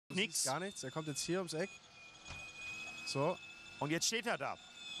Nix. Gar nichts. Er kommt jetzt hier ums Eck. So. Und jetzt steht er da,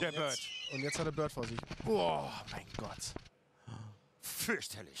 der Bird. Und jetzt hat er Bird vor sich. Oh, mein Gott.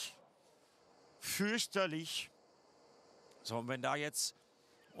 Fürchterlich. Fürchterlich. So, und wenn da jetzt...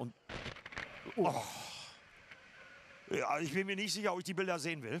 Und... Oh. Ja, ich bin mir nicht sicher, ob ich die Bilder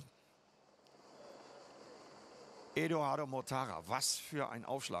sehen will. Edoardo Mortara, was für ein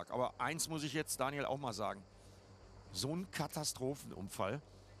Aufschlag. Aber eins muss ich jetzt Daniel auch mal sagen. So ein Katastrophenunfall.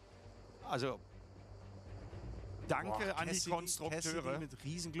 Also, danke an die Konstrukteure. Cassidy mit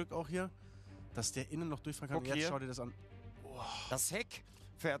Riesenglück auch hier, dass der innen noch durchfahren kann. Guck Jetzt schau dir das an. Oh. Das Heck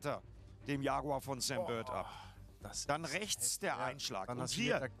fährt er dem Jaguar von Sam Bird ab. Dann rechts der Einschlag. Dann und hast,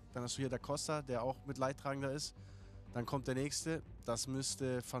 hier, dann hast du hier der Costa, der auch mit Leidtragender ist. Dann kommt der nächste. Das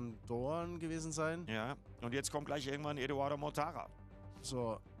müsste Van Dorn gewesen sein. ja, und jetzt kommt gleich irgendwann Edoardo Mortara.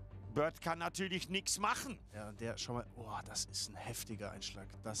 So. Bird kann natürlich nichts machen. Ja, der, schau mal. Oh, das ist ein heftiger Einschlag.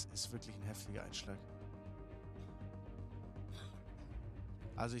 Das ist wirklich ein heftiger Einschlag.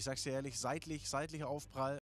 Also ich sag's dir ehrlich, seitlicher Aufprall.